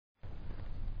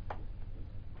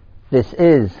This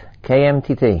is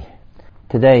KMTT.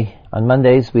 Today, on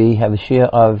Mondays, we have a shiur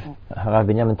of Harav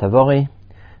Binyamin Tavori,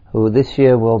 who this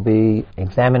year will be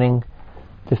examining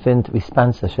different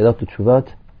responses, Shalot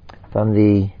Utshuvot, from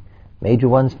the major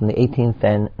ones from the 18th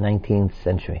and 19th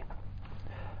century.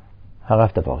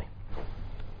 Harav Tavori.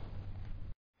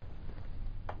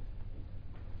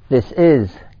 This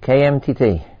is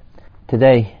KMTT.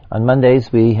 Today, on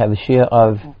Mondays, we have a shiur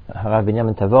of Harav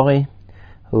Binyamin Tavori,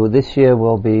 who this year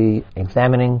will be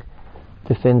examining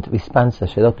different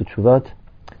responses, Shalot Utshuvot,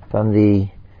 from the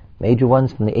major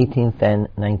ones from the 18th and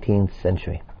 19th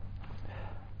century.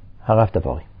 Harav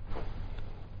Tavori.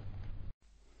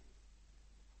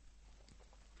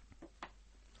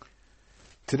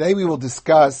 Today we will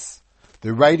discuss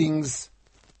the writings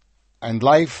and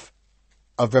life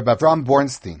of Reb Avram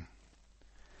Bornstein.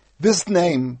 This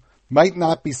name might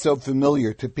not be so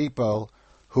familiar to people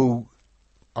who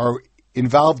are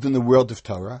involved in the world of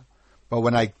Torah, but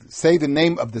when I say the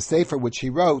name of the Sefer which he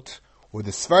wrote, or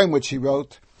the Sfarim which he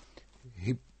wrote,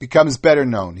 he becomes better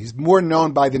known. He's more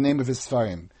known by the name of his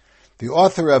Sfarim, the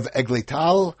author of Eglei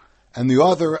Tal and the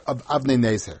author of Avnei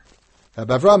Nezer.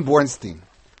 Rabbi Avram Bornstein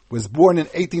was born in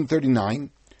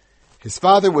 1839. His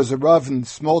father was a Rav in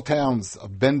small towns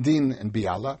of Bendin and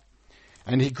Biala,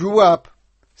 and he grew up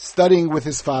studying with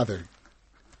his father.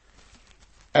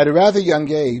 At a rather young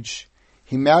age,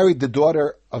 he married the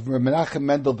daughter of Menachem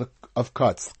Mendel of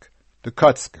Kotsk, the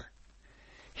Kotzker.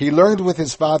 He learned with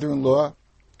his father-in-law,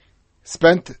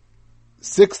 spent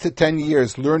 6 to 10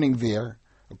 years learning there,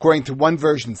 according to one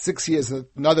version 6 years,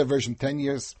 another version 10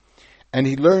 years, and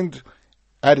he learned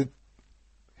at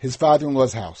his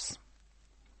father-in-law's house.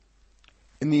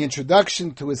 In the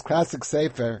introduction to his classic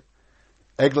Sefer,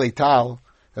 Eglei Tal,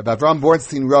 Rabbi Avram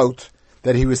Bornstein wrote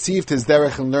that he received his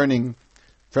derech and learning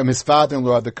from his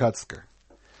father-in-law, the Kotzker.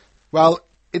 Well,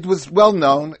 it is well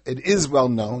known,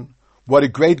 what a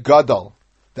great gadol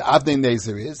the Avnei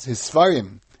Nezer is. His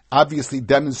Sfarim obviously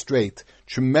demonstrate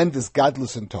tremendous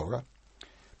gadlus in Torah.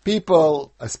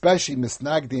 People, especially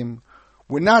Misnagdim,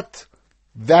 were not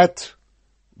that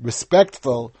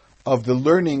respectful of the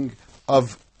learning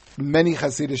of many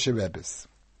Hasidic Rebbes.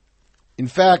 In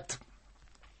fact,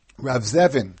 Rav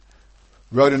Zevin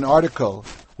wrote an article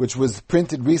which was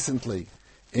printed recently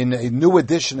in a new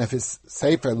edition of his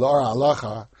Sefer Laura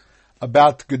Halacha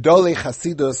about Gedolei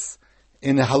Chasidus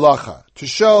in Halacha, to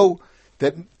show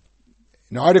that,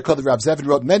 an article that Rav Zevin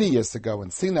wrote many years ago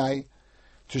in Sinai,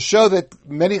 to show that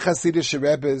many Hasidic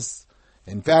Rebbes,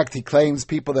 in fact he claims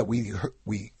people that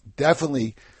we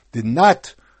definitely did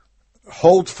not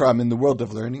hold from in the world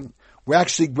of learning, were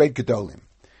actually great Gedolim.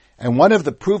 And one of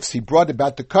the proofs he brought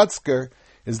about the Kotzker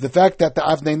is the fact that the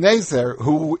Avnei Nezer,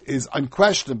 who is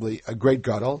unquestionably a great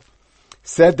gadol,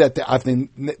 said that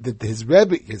that his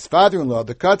Rebbe, his father-in-law,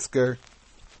 the Kotzker,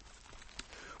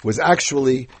 was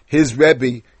actually his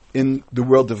Rebbe in the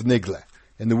world of Nigle,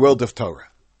 in the world of Torah.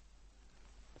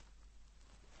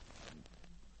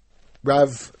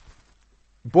 Rav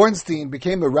Bornstein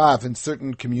became a Rav in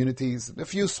certain communities, a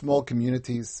few small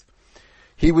communities.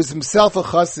 He was himself a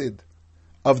Chassid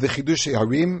of the Chidushei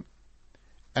Harim,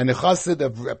 and a chassid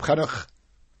of Reb Chanoch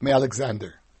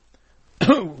Alexander.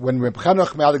 When Reb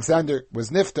Chanoch Alexander was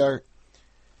niftar,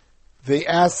 they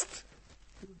asked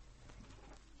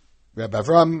Reb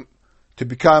Avram to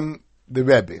become the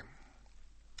Rebbe.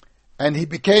 And he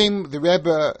became the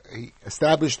Rebbe. He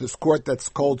established this court that's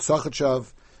called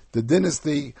Sachachav. The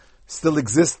dynasty still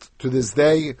exists to this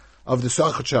day of the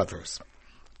Sachachavers.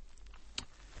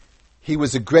 He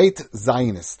was a great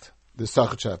Zionist, the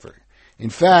Sachachaver. In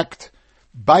fact,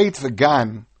 Beit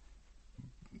Vegan,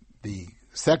 the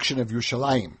section of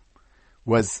Yerushalayim,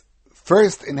 was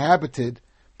first inhabited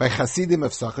by Hasidim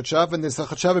of Sachachav, and the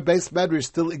Sachachav base medrash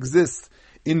still exists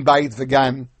in Beit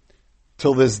Vegan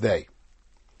till this day.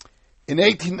 In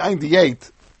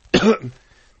 1898,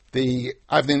 the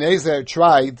Avnei Nezer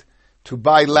tried to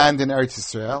buy land in Eretz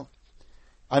Yisrael.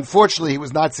 Unfortunately, he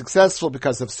was not successful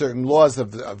because of certain laws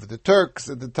of the Turks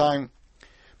at the time,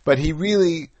 but he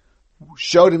really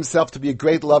showed himself to be a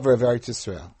great lover of Eretz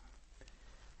Yisrael.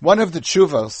 One of the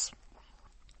tshuvos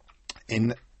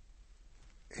in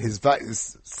his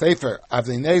Sefer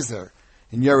Avnei Nezer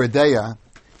in Yeridea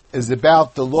is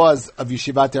about the laws of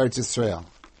Yeshivat Eretz Yisrael.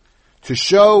 To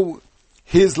show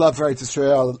his love for Eretz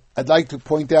Yisrael, I'd like to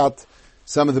point out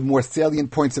some of the more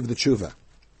salient points of the tshuva.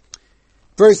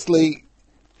 Firstly,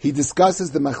 he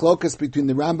discusses the machlokas between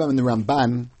the Rambam and the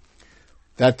Ramban,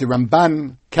 that the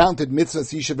Ramban counted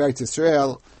mitzvahs Yishuv Eretz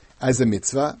Yisrael as a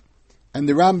mitzvah, and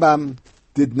the Rambam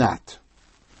did not.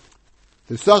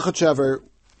 The Sachachaver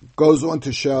goes on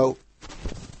to show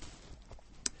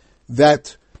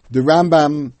that the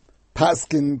Rambam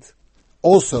paskind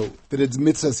also that it's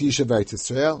mitzvah Yishuv Eretz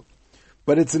Yisrael,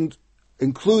 but it's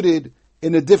included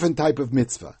in a different type of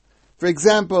mitzvah. For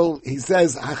example, he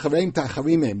says, Hachareim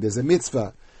Tacharimim, there's a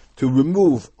mitzvah to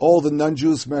remove all the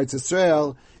non-Jews from Eretz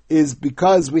Yisrael, is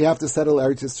because we have to settle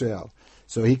Eretz Yisrael.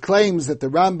 So he claims that the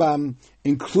Rambam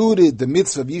included the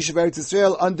mitzvah of Yishuv Eretz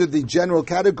Yisrael under the general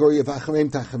category of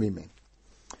Hachareim Tacharimim.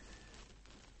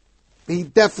 He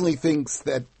definitely thinks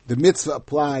that the mitzvah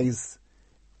applies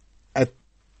at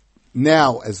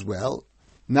now as well,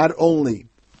 not only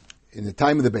in the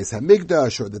time of the Beis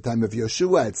HaMikdash or the time of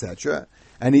Yoshua, etc.,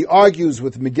 and he argues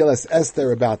with Megillas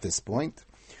Esther about this point,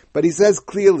 but he says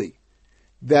clearly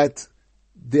that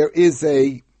there is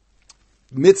a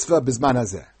mitzvah bisman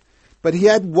hazeh. But he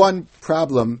had one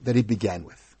problem that he began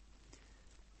with.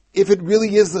 If it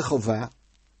really is the chovah,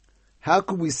 how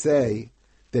can we say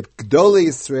that Gedolei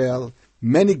Yisrael,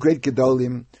 many great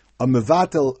Gedolim, are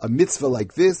mevatel a mitzvah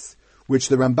like this, which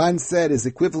the Ramban said is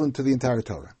equivalent to the entire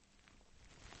Torah?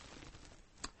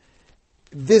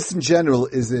 This in general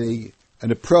is an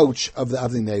approach of the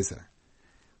Avnei Nezer.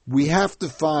 We have to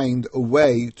find a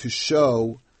way to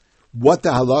show what the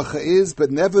halacha is, but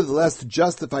nevertheless to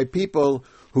justify people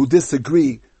who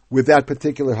disagree with that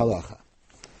particular halacha.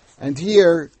 And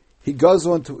here he goes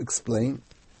on to explain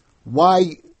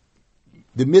why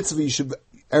the mitzvah Yishuv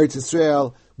Eretz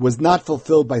Yisrael was not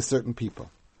fulfilled by certain people.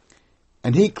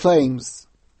 And he claims,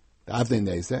 the Avnei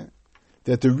Nezer,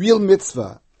 that the real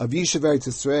mitzvah of Yishuv Eretz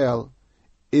Yisrael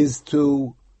is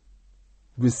to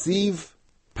receive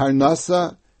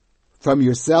parnasa from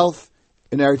yourself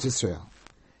in Eretz Yisrael.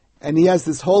 And he has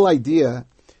this whole idea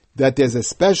that there's a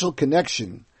special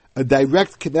connection, a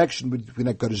direct connection between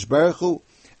HaKadosh Baruch Hu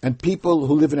and people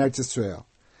who live in Eretz Yisrael.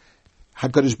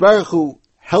 HaKadosh Baruch Hu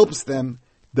helps them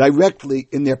directly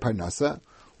in their parnasa,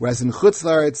 whereas in Chutz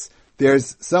La'aretz,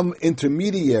 there's some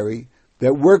intermediary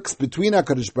that works between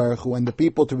HaKadosh Baruch Hu and the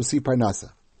people to receive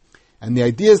parnasa. And the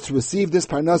idea is to receive this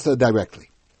parnasa directly.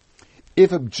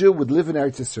 If a Jew would live in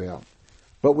Eretz Yisrael,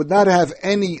 but would not have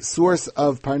any source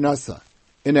of parnasa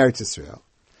in Eretz Yisrael,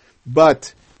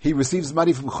 but he receives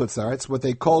money from Chutz La'aretz, what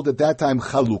they called at that time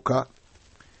chalukah,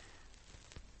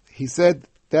 he said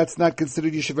that's not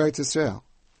considered Yishuv Eretz Yisrael.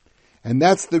 And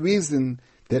that's the reason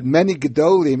that many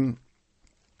Gedolim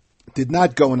did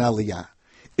not go in Aliyah.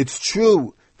 It's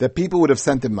true that people would have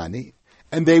sent them money,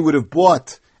 and they would have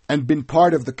bought and been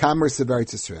part of the commerce of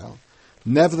Eretz Yisrael.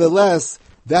 Nevertheless,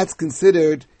 that's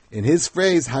considered, in his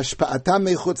phrase, hashpa'atam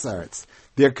me Chutz La'aretz.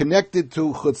 They're connected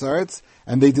to Chutz La'aretz,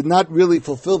 and they did not really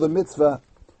fulfill the mitzvah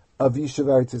of Yishuv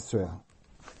Eretz Yisrael.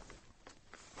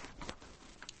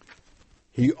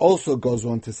 He also goes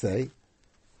on to say,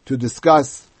 to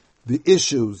discuss the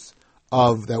issues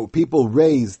of that people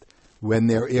raised when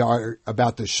they are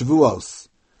about the Shavuos,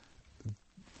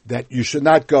 that you should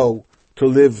not go to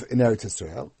live in Eretz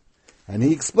Yisrael. And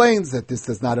he explains that this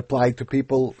does not apply to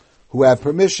people who have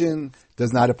permission,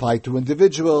 does not apply to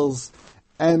individuals,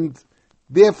 and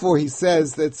therefore he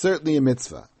says that it's certainly a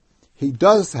mitzvah. He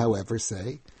does, however,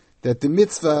 say that the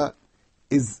mitzvah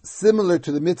is similar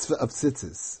to the mitzvah of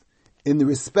tzitzis, in the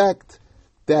respect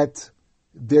that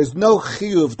there's no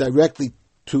chiyuv directly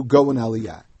to go in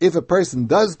aliyah. If a person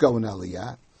does go in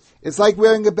aliyah, it's like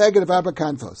wearing a beged of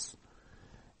abakanthos.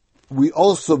 We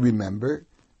also remember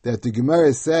that the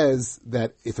Gemara says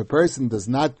that if a person does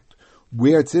not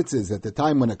wear tzitzis at the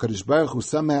time when HaKadosh Baruch Hu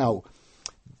somehow,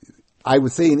 I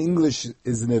would say in English,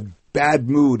 is in a bad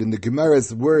mood, in the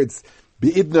Gemara's words,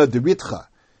 bi'idna deritcha,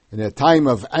 in a time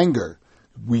of anger,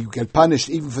 we get punished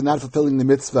even for not fulfilling the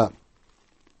mitzvah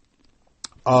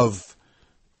of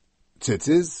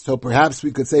tzitzis. So perhaps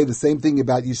we could say the same thing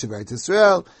about Yishuv Eretz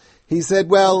Yisrael. He said,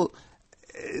 well,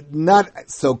 not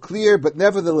so clear, but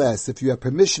nevertheless, if you have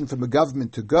permission from a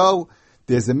government to go,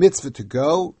 there's a mitzvah to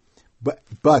go,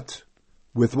 but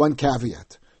with one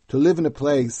caveat, to live in a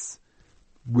place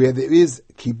where there is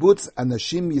kibbutz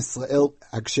anashim Yisrael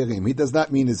haksherim. He does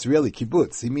not mean Israeli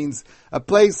kibbutz. He means a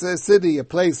place, a city, a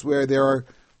place where there are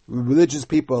religious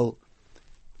people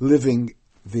living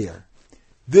there.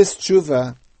 This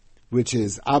tshuva, which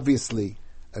is obviously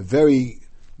a very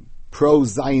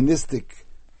pro-Zionistic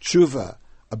tshuva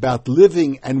about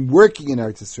living and working in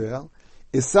Eretz Yisrael,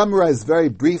 is summarized very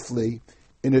briefly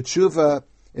in a tshuva,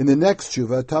 in the next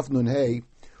tshuva, Taf Nun Hey,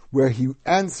 where he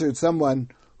answered someone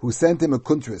who sent him a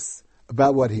kuntris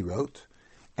about what he wrote,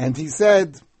 and he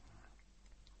said,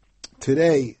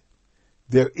 today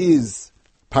there is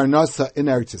parnasa in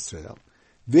Eretz Yisrael,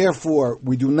 therefore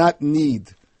we do not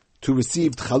need to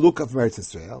receive chalukah from Eretz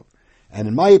Yisrael, And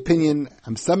in my opinion,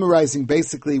 I'm summarizing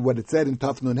basically what it said in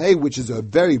Taf Nun Hey, which is a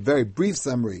very, very brief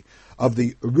summary of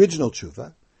the original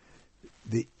tshuva.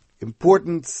 The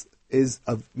importance is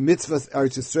of mitzvahs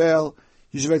Eretz Yisrael.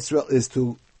 Yeshivat Yisrael is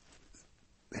to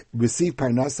receive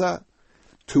parnasa,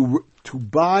 to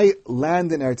buy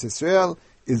land in Eretz Yisrael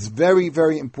is very,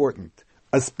 very important,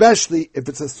 especially if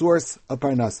it's a source of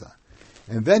parnasa.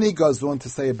 And then he goes on to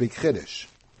say a big chiddush.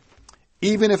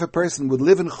 Even if a person would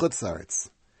live in Chutz Aretz,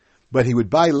 but he would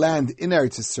buy land in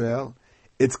Eretz Yisrael,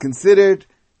 it's considered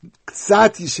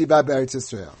Ksat Yeshiva Eretz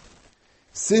Yisrael.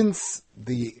 Since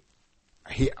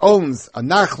he owns a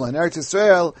Nachla in Eretz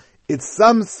Yisrael, it's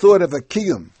some sort of a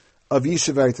kiyum of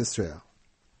Yeshiva Eretz Yisrael.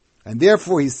 And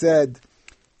therefore he said,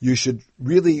 you should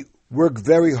really work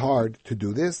very hard to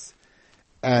do this.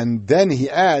 And then he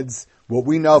adds what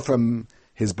we know from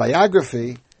his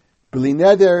biography. B'li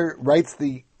Neder writes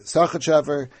the Sachat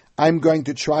Shavar, I'm going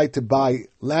to try to buy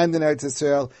land in Eretz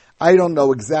Yisrael. I don't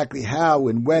know exactly how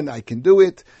and when I can do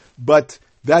it, but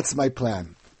that's my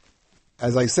plan.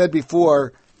 As I said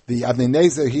before, the Avnei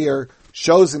Nezer here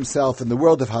shows himself in the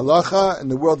world of halacha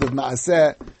and the world of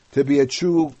maaseh to be a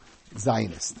true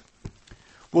Zionist.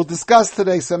 We'll discuss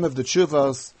today some of the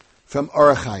tshuvos from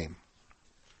Orach Chaim.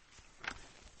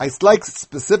 I'd like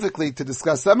specifically to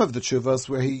discuss some of the tshuvos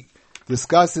where he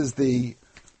discusses the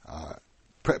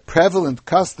prevalent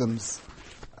customs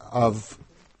of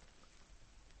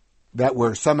that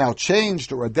were somehow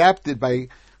changed or adapted by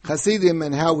Hasidim,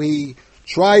 and how he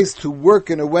tries to work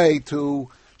in a way to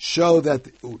show that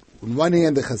on one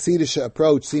hand the Hasidic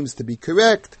approach seems to be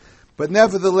correct, but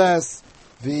nevertheless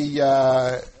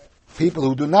the people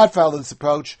who do not follow this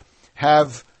approach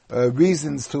have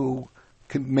reasons to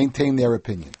maintain their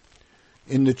opinion.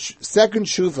 In the second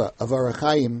tshuva of Orach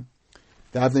Chaim,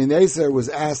 the Avnei Nezer was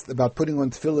asked about putting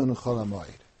on tefillin and Chol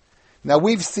HaMoed. Now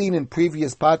we've seen in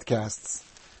previous podcasts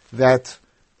that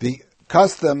the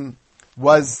custom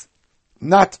was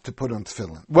not to put on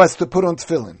tefillin, was to put on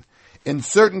tefillin. In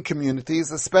certain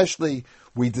communities, especially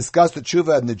we discussed the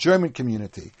tshuva in the German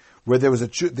community, where there was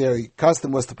their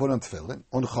custom was to put on tefillin,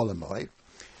 on Chol HaMoed.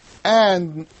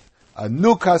 And a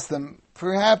new custom,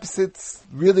 perhaps it's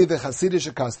really the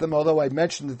Hasidic custom, although I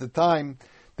mentioned at the time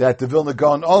that the Vilna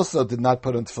Gaon also did not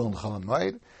put on tefillin Chol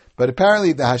HaMoed, but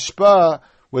apparently the hashpah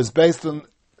was based on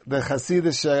the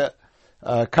Hasidic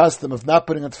custom of not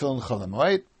putting on tefillin Chol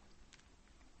HaMoed,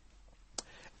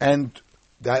 and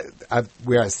that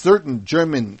whereas certain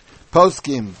German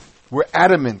poskim were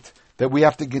adamant that we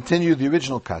have to continue the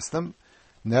original custom,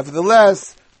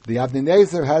 nevertheless, the Avnei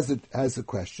Nezer has a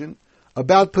question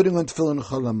about putting on tefillin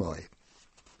Chol HaMoed.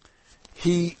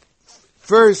 He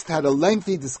first had a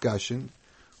lengthy discussion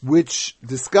which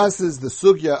discusses the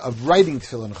sugya of writing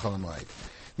tefillin Chol HaMoed.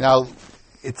 Now,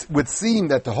 it would seem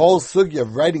that the whole sugya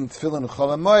of writing tefillin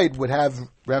Chol HaMoed would have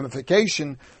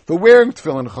ramification for wearing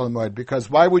tefillin Chol HaMoed, because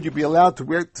why would you be allowed to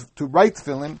write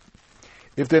tefillin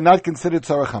if they're not considered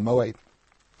tzarech HaMoed?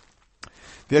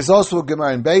 There's also a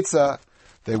Gemara in Beitza.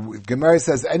 The Gemara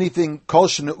says anything kol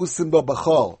she'usim bo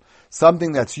b'chol,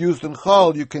 something that's used in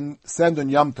chol, you can send on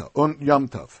Yom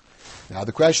Tov. Now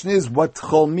the question is, what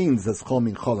chol means? Does chol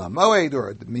mean chol HaMoed,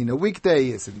 or does it mean a weekday?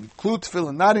 Is it include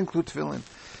tefillin, not include tefillin?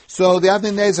 So the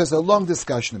Avnei Nezer has a long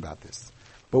discussion about this.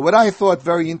 But what I thought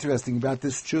very interesting about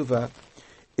this tshuva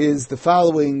is the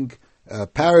following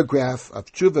paragraph of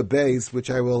tshuva beis, which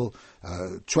I will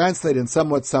translate and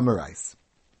somewhat summarize.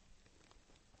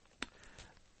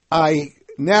 I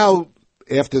now,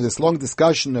 after this long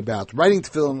discussion about writing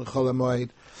tefillin Chol HaMoed,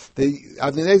 the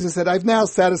Avnei Nezer said, I've now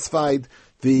satisfied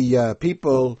the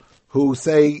people who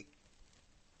say,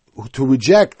 to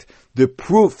reject the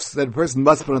proofs that a person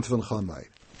must put on tefillin Chol HaMoed.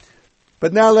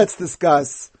 But now let's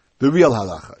discuss the real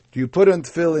halacha. Do you put on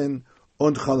tefillin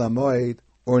on Chol HaMoed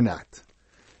or not?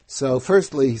 So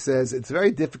firstly, he says, it's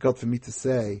very difficult for me to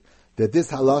say that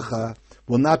this halacha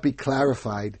will not be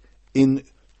clarified in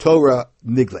Torah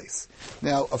Nigles.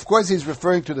 Now, of course, he's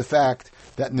referring to the fact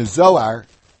that in the Zohar,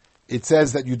 it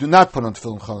says that you do not put on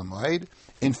tefillin Chol HaMoed.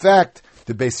 In fact,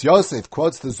 the Beis Yosef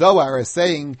quotes the Zohar as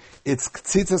saying it's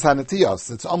ktzitzas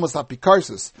hanatiyos, it's almost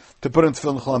apikarsus to put on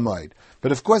tefillin Chol HaMoed.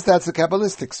 But of course, that's a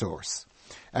Kabbalistic source.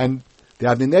 And the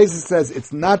Avnei Nezer says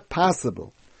it's not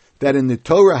possible that in the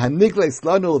Torah, hanigles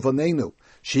lanu l'vanenu,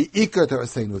 she'ikar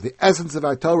torasenu, the essence of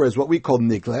our Torah is what we call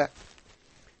nigle,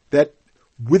 that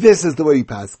with this is the way we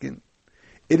paskin.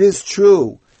 It is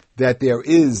true that there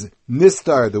is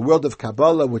Nistar, the world of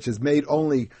Kabbalah, which is made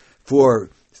only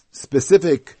for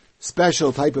specific,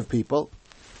 special type of people.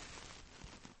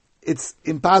 It's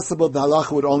impossible the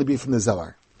halacha would only be from the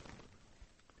Zohar.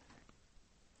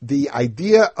 The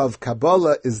idea of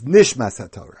Kabbalah is Nishmas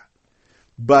HaTorah.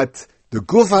 but the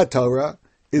Guf HaTorah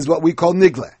is what we call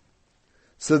Nigle.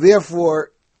 So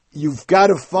therefore, you've got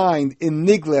to find in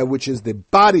Nigle, which is the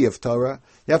body of Torah,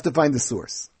 you have to find the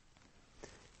source.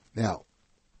 Now,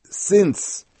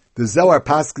 since the Zohar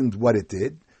paskined what it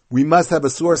did, we must have a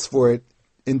source for it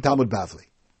in Talmud Bavli.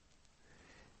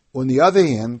 On the other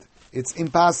hand, it's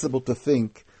impossible to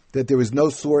think that there is no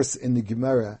source in the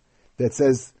Gemara that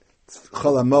says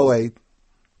Chol HaMoed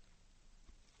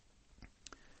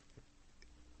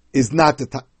is not the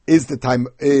time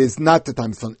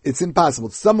tefillin. It's impossible.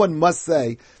 Someone must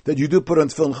say that you do put on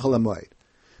tefillin Chol HaMoed,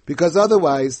 because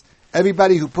otherwise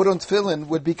everybody who put on tefillin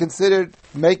would be considered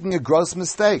making a gross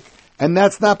mistake, and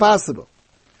that's not possible.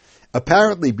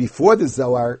 Apparently, before the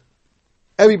Zohar,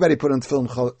 everybody put on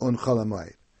tefillin on Chol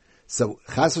HaMoed. So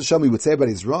Chas v'Shalom, we would say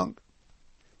everybody's wrong.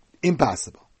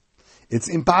 Impossible. It's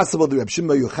impossible that Reb Shimon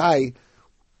Bar Yochai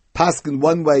paskin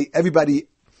one way, everybody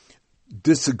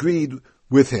disagreed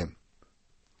with him.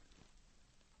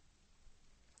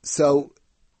 So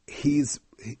he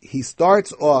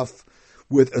starts off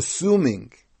with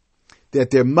assuming that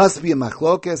there must be a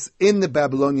machlokes in the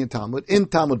Babylonian Talmud, in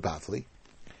Talmud Bavli,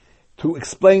 to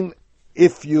explain a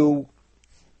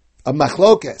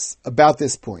machlokes about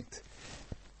this point.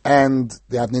 And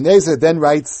the Avnei Nezer then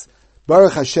writes,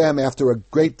 Baruch Hashem, after a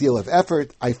great deal of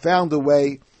effort, I found a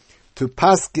way to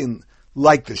paskin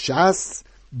like the Shas,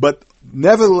 but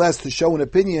nevertheless to show an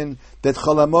opinion that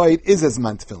Chol HaMoed is as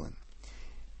man tefillin.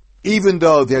 Even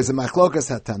though there's a machlokas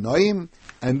hatanoim,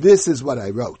 and this is what I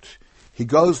wrote. He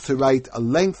goes to write a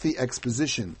lengthy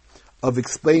exposition of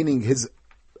explaining his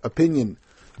opinion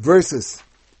versus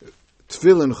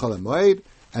tefillin Chol HaMoed,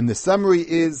 and the summary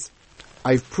is,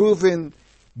 I've proven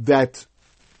that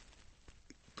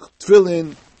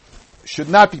tefillin should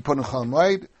not be put on Chol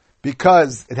HaMoed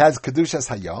because it has Kedushas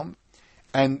Hayom,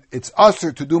 and it's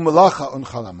usher to do Malacha on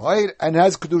Chol HaMoed, and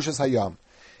has Kedushas Hayom.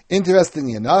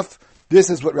 Interestingly enough, this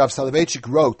is what Rav Soloveitchik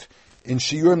wrote in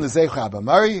Shiurim L'Zeicha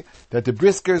Abamari, that the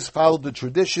Briskers followed the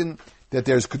tradition that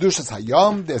there's Kedushas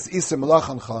Hayom, there's Isser Malacha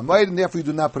on Chol HaMoed, and therefore you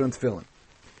do not put on tefillin.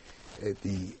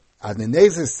 The Avnei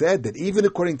Nezer said that even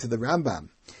according to the Rambam,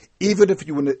 even if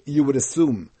you would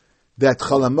assume that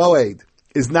Chol HaMoed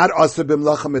is not Asr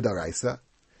b'Melacha Midaraisa,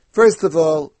 first of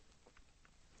all,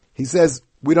 he says,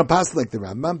 we don't pass like the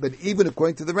Rambam, but even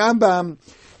according to the Rambam,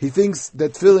 he thinks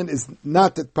that tefillin is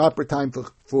not the proper time for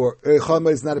Chol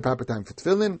HaMoed is not a proper time for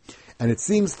tefillin, and it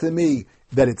seems to me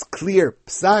that it's clear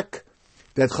psak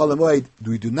that Chol HaMoed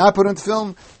we do not put on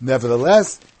tefillin.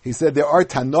 Nevertheless, he said there are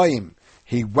Tanoim.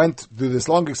 He went through this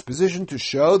long exposition to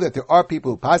show that there are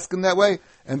people who paskin that way,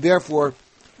 and therefore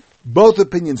both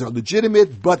opinions are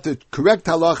legitimate, but the correct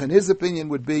halach in his opinion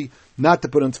would be not to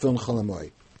put on tefillin Chol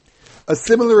HaMoed. A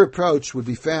similar approach would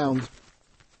be found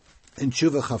in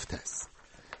Tshuva Chavtes.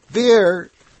 There,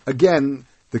 again,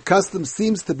 the custom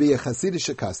seems to be a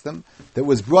Hasidic custom that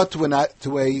was brought to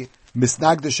a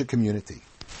Misnagdisha community.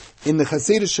 In the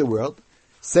Hasidic world,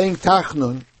 saying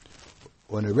Tachnun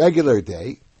on a regular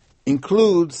day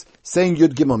includes saying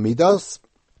Yud Gimel Midos,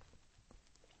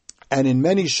 and in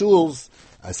many shuls,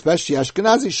 especially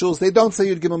Ashkenazi shuls, they don't say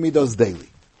Yud Gimel Midos daily.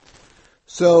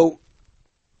 So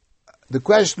the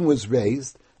question was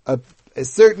raised, a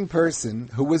certain person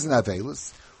who was an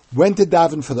Avelus went to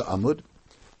daven for the Amud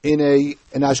in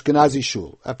an Ashkenazi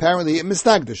shul, apparently a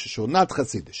Misnagdish shul, not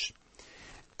Hasidish.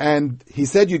 And he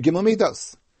said Yud Gimel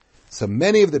Midos. So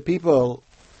many of the people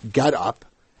got up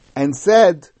and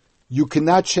said, you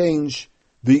cannot change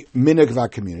the minhag of our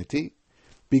community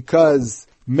because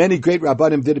many great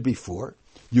Rabbanim did it before.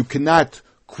 You cannot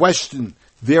question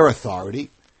their authority.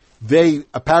 They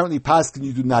apparently paskin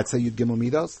you do not say Yud Gimel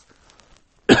Midos.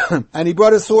 And he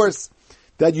brought a source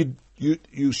that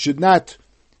you should not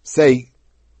say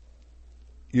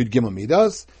Yud Gimel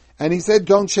Midos. And he said,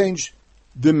 don't change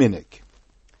the minhag.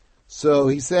 So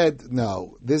he said,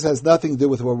 no, this has nothing to do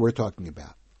with what we're talking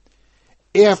about.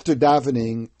 After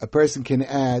davening, a person can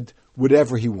add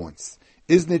whatever he wants.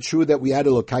 Isn't it true that we add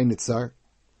Elokai Nitzar?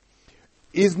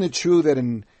 Isn't it true that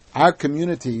in our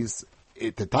communities,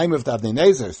 at the time of the Avnei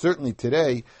Nezer, certainly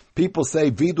today, people say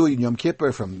Vidu in Yom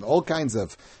Kippur from all kinds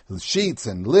of sheets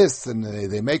and lists, and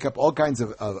they make up all kinds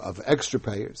of extra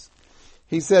prayers.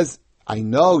 He says, I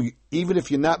know, even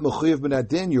if you're not Mechuyev Ben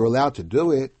Adin, you're allowed to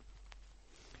do it.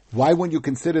 Why wouldn't you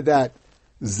consider that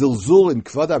Zilzul in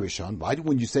Kvod HaRishon? Why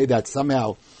wouldn't you say that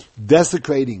somehow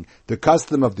desecrating the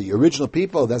custom of the original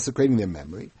people, desecrating their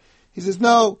memory? He says,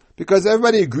 no, because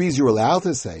everybody agrees you're allowed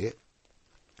to say it.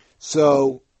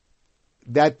 So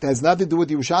that has nothing to do with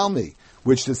Yerushalmi,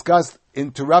 which discussed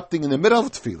interrupting in the middle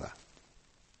of tefillah.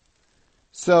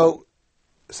 So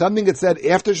something that said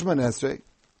after Shemona Esrei,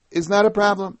 is not a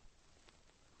problem.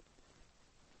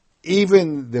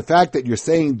 Even the fact that you're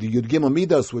saying the Yud Gimel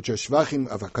Midos, which are Shvachim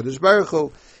of HaKadosh Baruch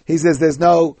Hu, he says there's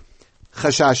no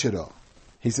chashash at all.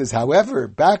 He says, however,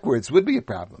 backwards would be a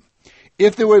problem.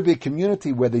 If there would be a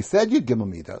community where they said Yud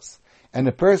Gimel Midos, and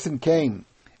a person came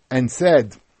and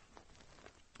said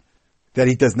that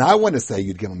he does not want to say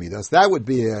Yud Gimel Midos, that would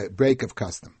be a break of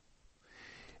custom.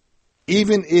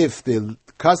 Even if the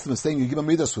custom of saying Yud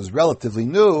Gimel Midos was relatively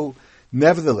new,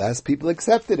 nevertheless, people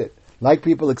accepted it, like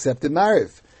people accepted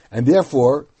Mariv. And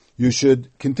therefore, you should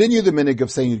continue the minhag of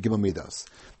saying Yud Gimel Midos.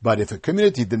 But if a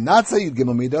community did not say Yud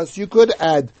Gimel Midos, you could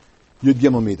add Yud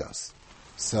Gimel Midos.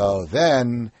 So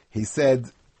then, he said,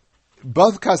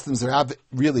 both customs are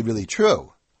really, really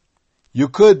true. You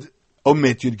could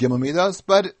omit Yud Gimel Midos,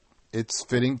 but it's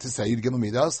fitting to say Yud Gimel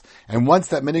Midos. And once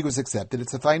that minhag was accepted,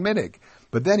 it's a fine minhag.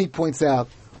 But then he points out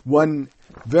one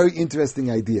very interesting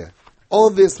idea. All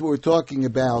this we're talking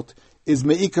about is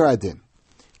Me'ikar Adin.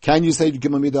 Can you say Yud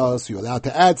Gimel Midos? You're allowed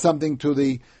to add something to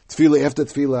the tefillah after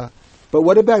tefillah. But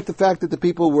what about the fact that the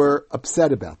people were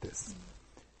upset about this?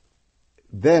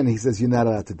 Then he says you're not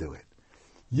allowed to do it.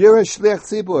 You're a shliach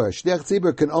tzibur. Shliach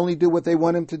tzibur can only do what they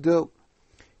want him to do.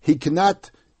 He cannot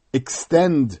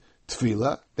extend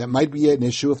tefillah. That might be an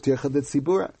issue of tircha de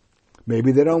tzibura.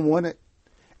 Maybe they don't want it.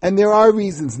 And there are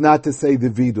reasons not to say the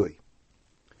vidui.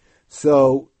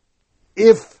 So,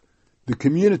 if the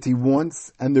community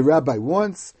wants and the rabbi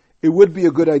wants, it would be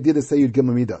a good idea to say Yud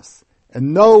Gimel Midos.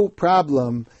 And no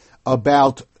problem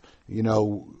about,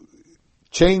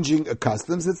 changing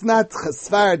customs. It's not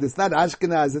Sfarad, it's not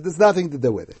Ashkenaz, it has nothing to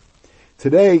do with it.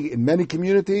 Today, in many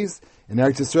communities, in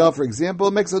Eretz Yisrael, for example,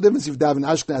 it makes no difference if you daven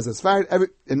Ashkenaz or Sfarad.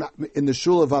 In the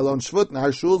shul of Alon Shvut, in our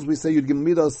shuls, we say Yud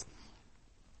Gimel Midos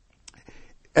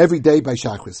every day by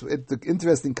Shachris. It's the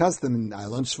interesting custom in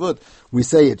Alon Shvut, we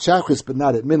say at Shachris, but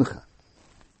not at Mincha.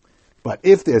 But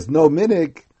if there's no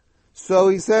minhag, so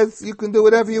he says you can do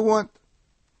whatever you want.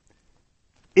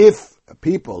 If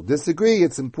people disagree,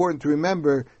 it's important to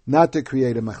remember not to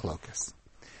create a machlokas.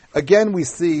 Again, we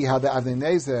see how the Avnei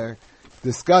Nezer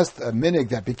discussed a minhag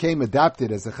that became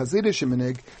adopted as a Chassidish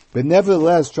minhag, but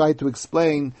nevertheless tried to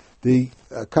explain the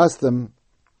custom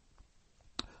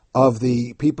of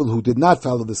the people who did not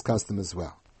follow this custom as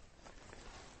well.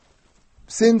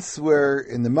 Since we're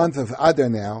in the month of Adar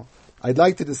now, I'd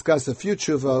like to discuss a few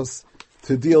tshuvos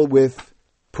to deal with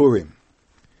Purim.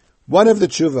 One of the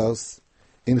tshuvos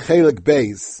in Chelik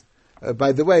Beis,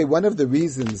 by the way, one of the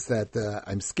reasons that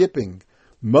I'm skipping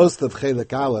most of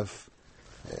Chelik Aleph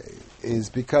is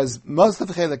because most of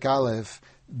Chelik Aleph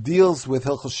deals with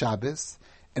Hilchos Shabbos,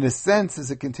 in a sense is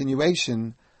a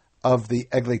continuation of the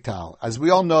Eglei Tal. As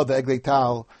we all know, the Eglei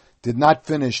Tal did not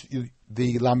finish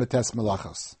the Lametes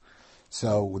Melachos.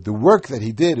 So the work that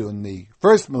he did in the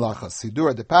first Melachos,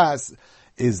 Sidura de Pas,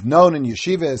 is known in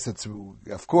yeshivas. It's,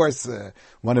 of course,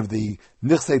 one of the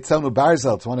Nichsei Tzonu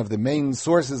Barzel. It's one of the main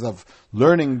sources of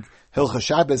learning Hilchos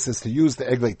Shabbos is to use the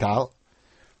Eglei Tal.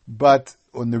 But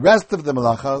on the rest of the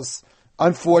Melachos,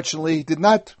 unfortunately, he did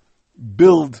not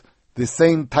build the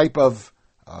same type of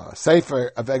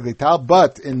Sefer of Eglei Tal,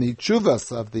 but in the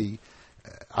Tshuvas of the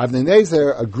Avnei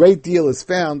Nezer, a great deal is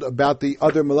found about the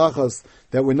other Melachos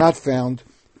that were not found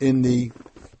in the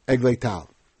Eglei Tal.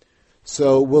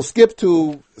 So we'll skip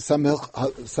to some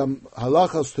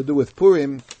halachos to do with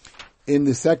Purim in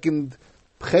the second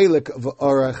chelik of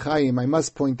Orach Chaim. I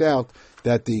must point out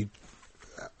that the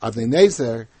Avnei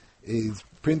Nezer is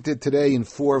printed today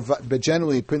but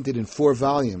generally printed in 4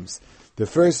 volumes. The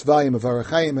first volume of Orach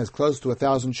Chaim has close to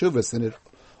 1,000 shuvas in it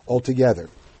altogether.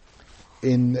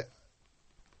 In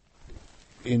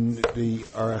the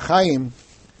Orach Chaim,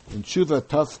 in Shuva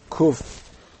Taf Kuf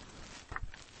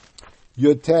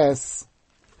Yud Tes,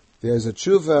 there's a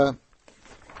Tshuva,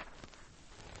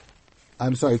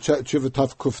 Tshuva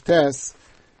Taf Kuf Tes.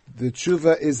 The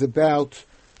Tshuva is about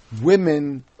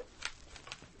women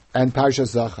and Parsha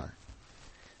Zachar.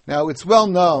 Now, it's well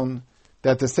known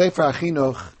that the Sefer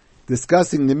HaChinuch,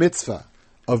 discussing the mitzvah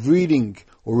of reading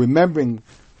or remembering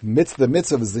the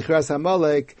mitzvah of Zichras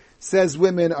HaMolek, says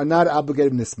women are not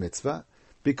obligated in this mitzvah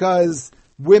because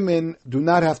women do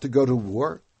not have to go to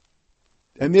war,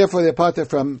 and therefore they're parted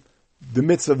from the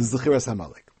mitzvah of Zichras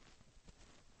HaMolek.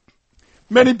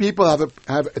 Many people have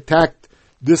attacked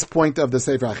this point of the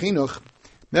Sefer HaChinuch.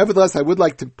 Nevertheless, I would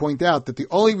like to point out that the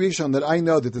only Rishon that I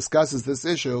know that discusses this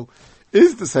issue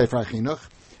is the Sefer HaChinuch,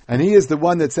 and he is the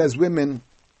one that says women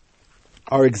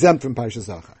are exempt from Parsha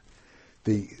Zachar.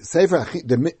 The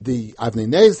Avnei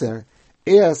Nezer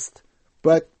asked,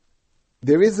 but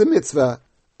there is a mitzvah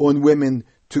on women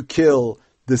to kill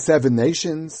the 7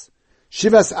 nations,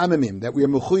 Shivas Amimim, that we are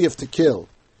mechuyev to kill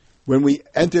when we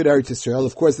entered Eretz Yisrael,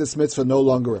 of course this mitzvah no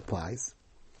longer applies.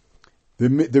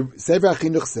 The Sefer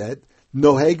HaChinuch said,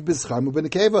 Noheg b'schar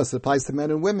u'b'nekevos, applies to men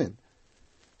and women.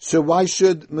 So why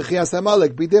should Mechias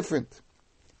Amalek be different?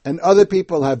 And other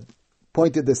people have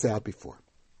pointed this out before.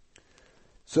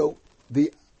 So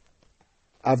the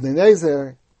Avnei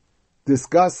Nezer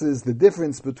discusses the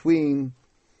difference between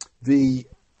the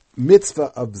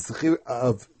mitzvah of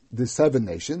the 7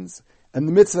 nations and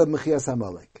the mitzvah of Mechias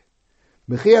Amalek.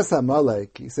 Mechias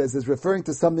Amalek, he says, is referring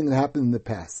to something that happened in the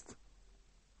past.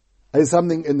 It's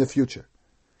something in the future.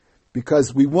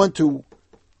 Because we want to,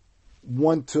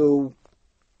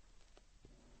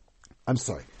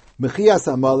 Mechias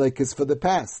Amalek is for the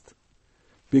past.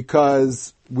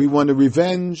 Because we want to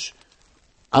revenge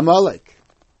Amalek.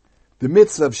 The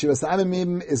mitzvah of Shivas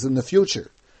Amimim is in the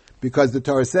future. Because the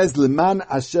Torah says, Liman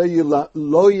asher lo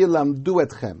yilamdu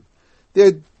etchem.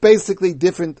 They're basically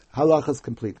different halachas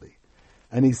completely.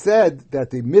 And he said that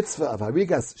the mitzvah of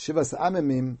Harigas Shivas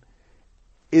Amimim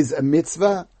is a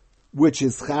mitzvah which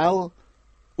is chal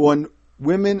on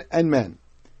women and men.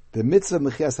 The mitzvah of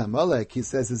Mechias Amalek, he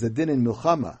says, is a din in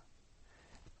Milchama.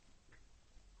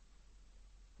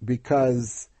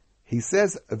 Because he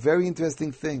says a very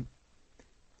interesting thing.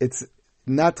 It's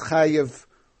not chayiv,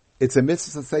 it's a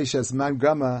mitzvah to say shezman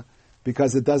grama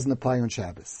because it doesn't apply on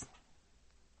Shabbos.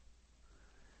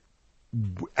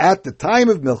 At the time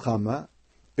of Milchama,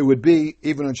 it would be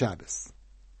even on Shabbos.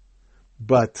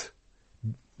 But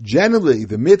generally,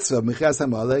 the mitzvah of Mechias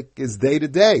Amalek is day to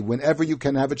day, whenever you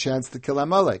can have a chance to kill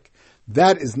Amalek.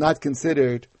 That is not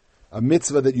considered a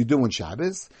mitzvah that you do on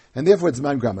Shabbos, and therefore it's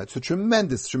man grama. It's a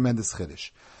tremendous, tremendous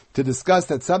chiddush. To discuss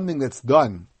that something that's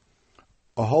done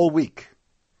a whole week,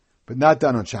 but not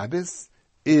done on Shabbos,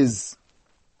 is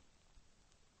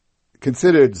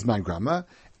considered Zman Grama,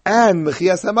 and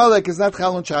Mechias Amalek is not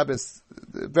Chal on Shabbos.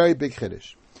 Very big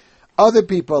chiddush. Other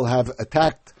people have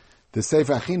attacked the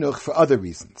Sefer HaChinuch for other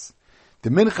reasons. The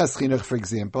Minchas Chinuch, for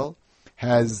example,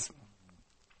 has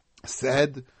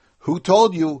said, who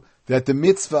told you that the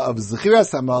mitzvah of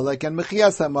Zechiras Amalek and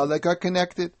Mechias Amalek are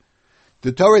connected?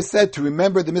 The Torah said to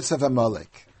remember the mitzvah of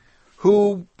Amalek.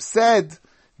 Who said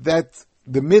that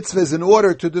the mitzvah is in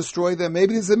order to destroy them?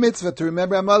 Maybe there's a mitzvah to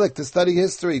remember Amalek, to study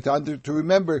history, to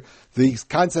remember the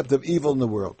concept of evil in the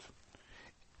world.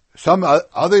 Some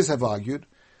others have argued,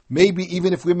 maybe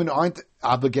even if women aren't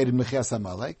obligated Mechias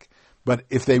Amalek, but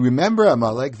if they remember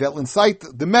Amalek, they'll incite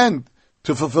the men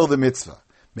to fulfill the mitzvah.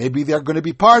 Maybe they're going to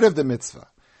be part of the mitzvah.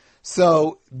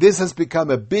 So this has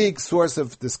become a big source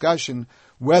of discussion,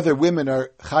 whether women are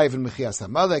chayiv in Mechias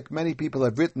Amalek. Many people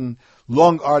have written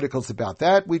long articles about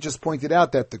that. We just pointed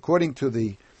out that according to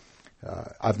the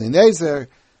Avnei Nezer,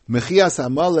 Mechias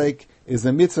Amalek is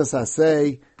a mitzvah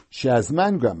saseh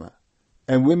she'azman grama,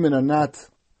 and women are not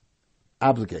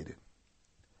obligated.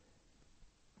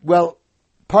 Well,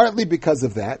 partly because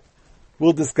of that,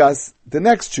 we'll discuss the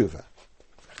next tshuva.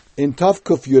 In Tov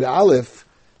Kuf Yud Aleph,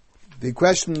 the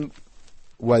question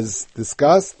was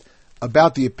discussed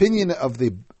about the opinion of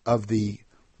the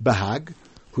Bahag,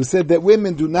 who said that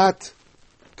women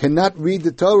cannot read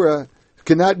the Torah,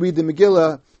 cannot read the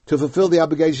Megillah to fulfill the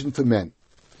obligation for men.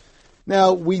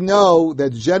 Now, we know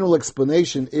that the general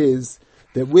explanation is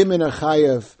that women are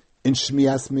chayav in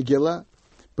Shmias Megillah,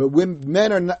 but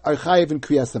men are chayav in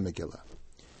Kriyas Megillah.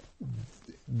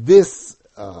 This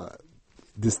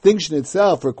distinction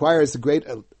itself requires a great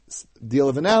deal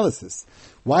of analysis.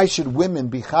 Why should women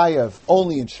be chayav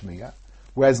only in Shmiya,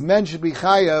 whereas men should be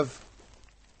chayav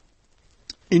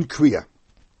in Kriya?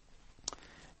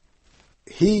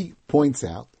 He points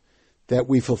out that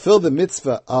we fulfill the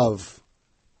mitzvah of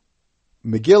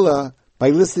Megillah by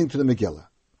listening to the Megillah.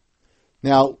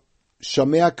 Now,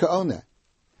 Shomea Ka'oneh.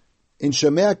 In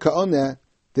Shomea Ka'oneh,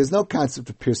 there's no concept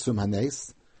of Pirsum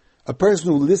Hanes. A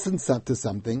person who listens to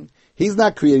something, he's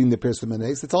not creating the Pirsum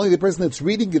Hanes. It's only the person that's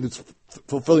reading it that's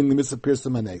fulfilling the mitzvah of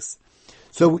Pirsum Hanes.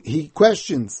 So he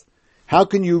questions, how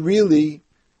can you really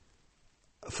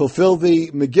fulfill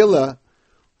the Megillah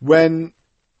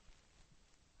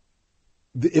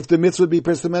if the mitzvah would be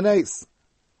Pirsum Hanes?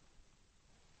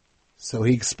 So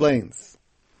he explains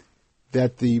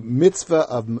that the mitzvah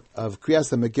of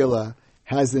Kriyas Megillah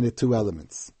has in it 2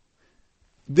 elements.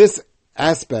 This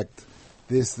aspect,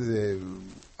 this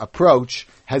approach,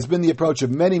 has been the approach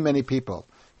of many, many people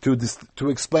to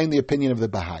explain the opinion of the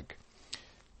Bahag.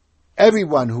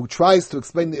 Everyone who tries to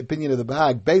explain the opinion of the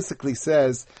Bahag basically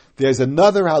says there's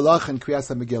another halacha in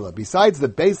Kriyas Megillah. Besides the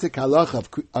basic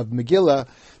halacha of Megillah,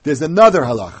 there's another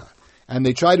halacha. And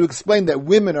they try to explain that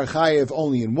women are chayiv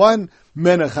only in one,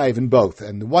 men are chayiv in both.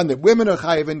 And the one that women are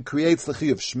chayiv in creates the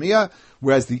chiyuv shmiya,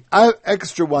 whereas the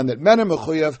extra one that men are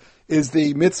mechuyev is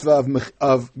the mitzvah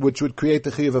of which would create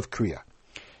the chiyuv of kriya.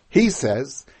 He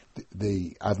says,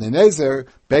 the Avnei Nezer,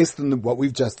 based on what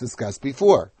we've just discussed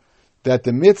before, that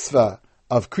the mitzvah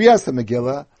of kriyas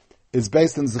Megillah is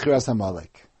based on Zechiras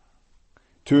Amalek,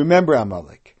 to remember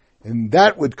Amalek. And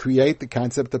that would create the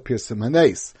concept of Pirsum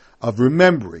Hanes, of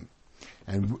remembering.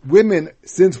 And women,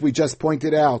 since we just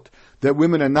pointed out that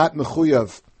women are not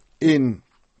mechuyav in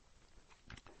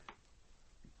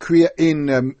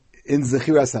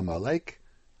Zechiras Amalek,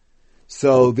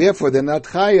 so therefore they're not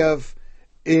chayav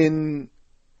in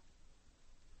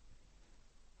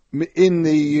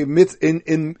Mikra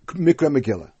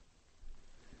Megillah.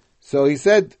 So he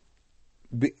said,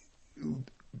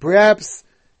 perhaps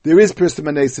there is Pirsum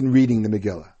Hanes in reading the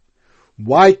Megillah.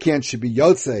 Why can't she be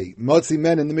Yotzei, Motzi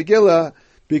men in the Megillah?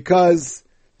 Because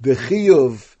the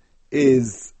Chiyuv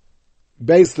is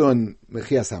based on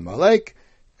Mechias HaMalek,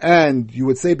 and you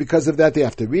would say because of that they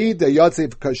have to read, they're Yotzei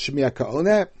Shmiya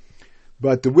Ka'oneh,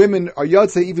 but the women are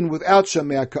Yotzei even without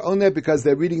Shmiya Ka'oneh because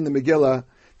they're reading the Megillah,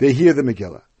 they hear the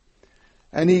Megillah.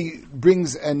 And he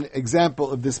brings an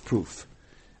example of this proof.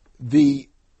 The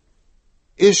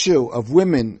issue of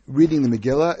women reading the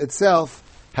Megillah itself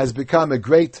has become a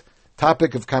great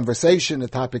topic of conversation, a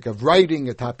topic of writing,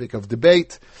 a topic of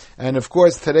debate. And of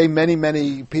course, today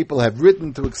many people have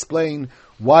written to explain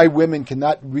why women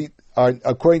cannot read,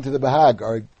 according to the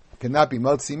Bahag, cannot be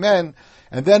Motzi men.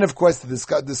 And then, of course,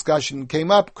 the discussion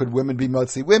came up, could women be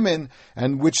Motzi women?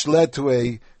 And which led to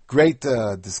a great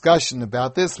discussion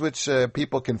about this, which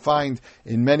people can find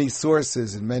in many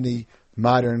sources, in many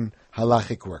modern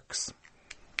halachic works.